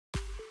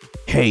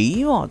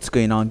Hey, what's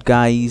going on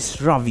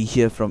guys? Ravi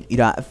here from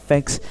Era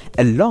FX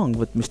along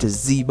with Mr.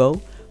 Zebo.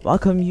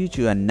 Welcome you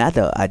to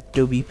another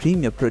Adobe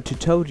Premiere Pro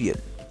tutorial.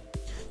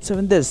 So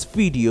in this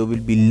video we'll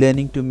be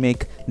learning to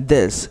make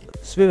this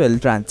swivel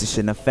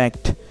transition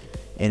effect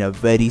in a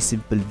very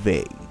simple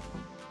way.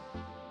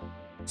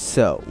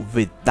 So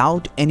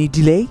without any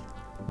delay,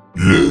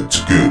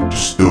 let's get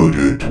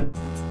started.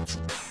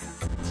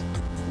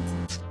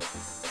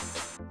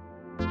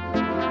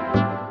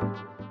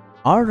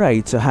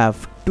 Alright, so I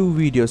have two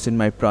videos in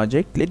my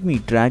project. Let me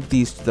drag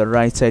these to the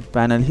right side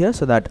panel here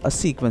so that a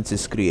sequence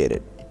is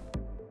created.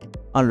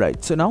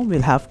 Alright, so now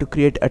we'll have to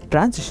create a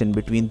transition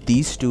between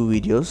these two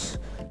videos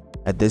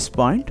at this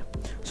point.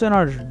 So in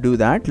order to do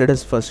that, let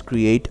us first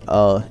create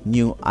a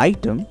new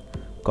item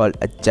called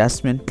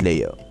adjustment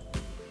layer.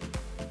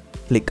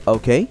 Click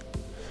OK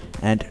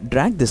and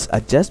drag this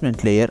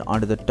adjustment layer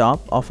onto the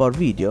top of our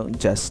video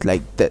just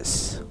like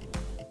this.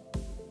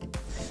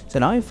 So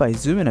now if I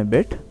zoom in a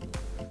bit,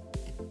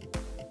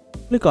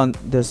 click on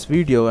this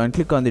video and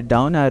click on the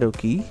down arrow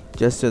key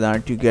just so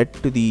that you get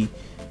to the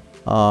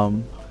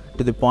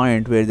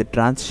point where the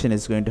transition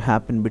is going to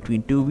happen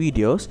between two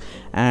videos,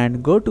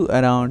 and go to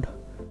around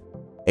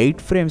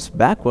 8 frames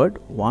backward,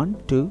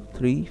 1 2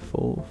 3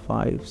 4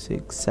 5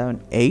 6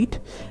 7 8,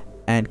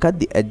 and cut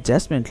the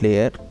adjustment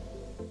layer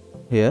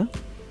here.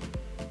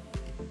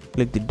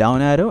 Click the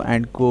down arrow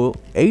and go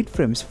 8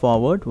 frames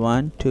forward,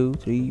 1 2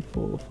 3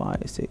 4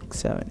 5 6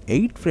 7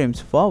 8 frames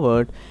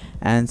forward,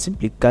 and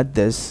simply cut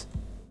this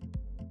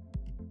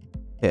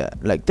here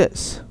like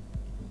this.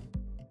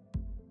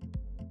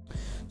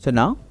 So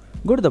now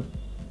go to the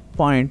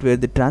point where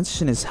the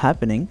transition is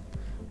happening.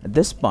 At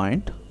this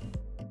point,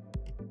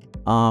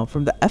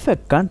 from the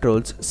effect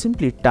controls,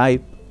 simply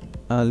type,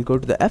 I'll go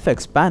to the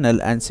FX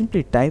panel and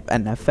simply type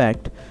an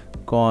effect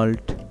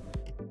called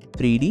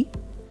 3D.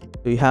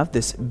 So you have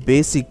this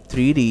basic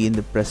 3D in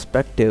the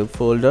perspective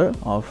folder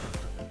of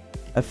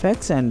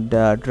effects, and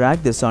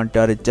drag this onto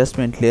our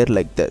adjustment layer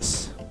like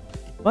this.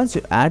 Once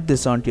you add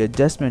this onto your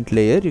adjustment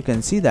layer, you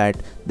can see that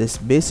this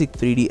basic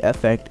 3D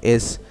effect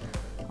is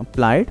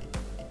applied,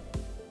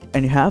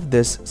 and you have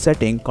this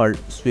setting called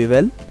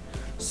swivel.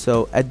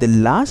 So at the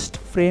last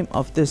frame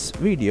of this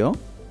video,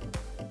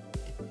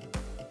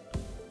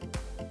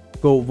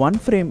 go 1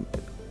 frame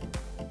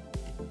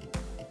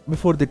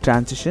before the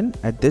transition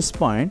at this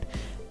point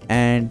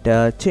and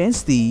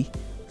change the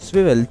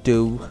swivel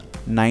to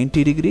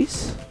 90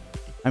 degrees.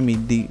 I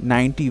mean the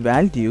 90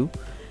 value,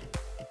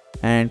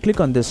 and click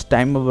on this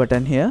timer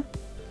button here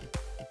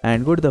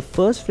and go to the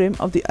first frame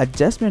of the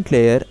adjustment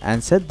layer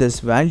and set this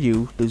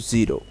value to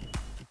 0.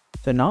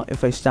 So now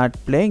if I start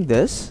playing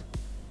this,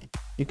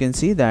 you can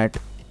see that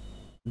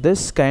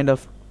this kind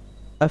of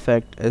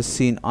effect is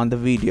seen on the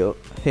video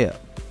here.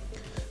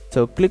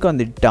 So click on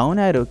the down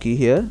arrow key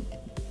here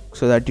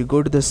so that you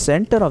go to the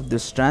center of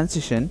this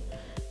transition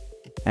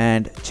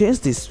and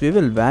change the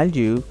swivel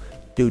value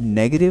to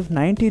negative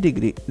 90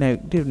 degrees,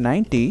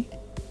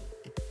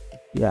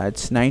 yeah,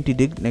 it's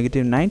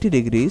negative 90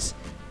 degrees,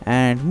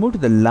 and move to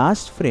the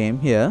last frame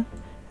here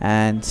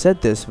and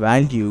set this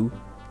value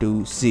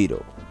to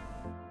 0.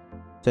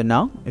 So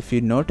now if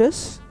you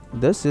notice,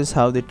 this is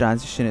how the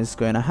transition is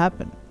going to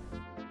happen.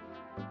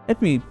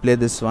 Let me play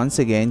this once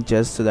again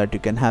just so that you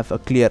can have a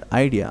clear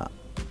idea.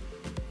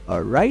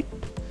 Alright,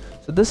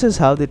 so this is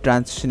how the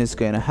transition is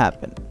going to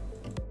happen.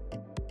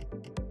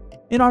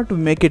 In order to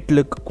make it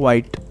look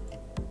quite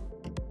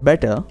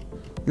better,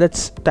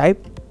 let's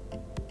type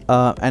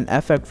an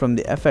effect from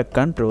the effect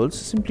controls.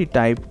 Simply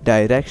type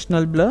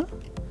Directional Blur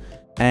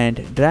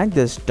and drag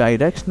this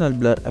Directional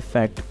Blur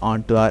effect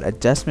onto our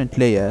adjustment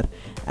layer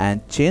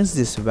and change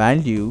this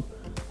value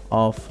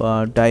of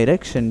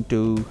direction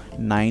to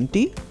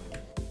 90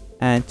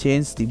 and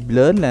change the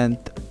blur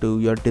length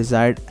to your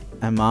desired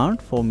amount.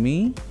 For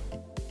me,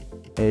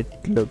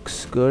 it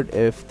looks good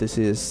if this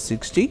is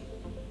 60.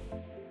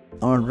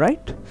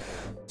 Alright,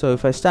 so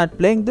if I start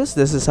playing this,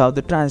 this is how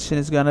the transition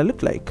is gonna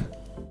look like.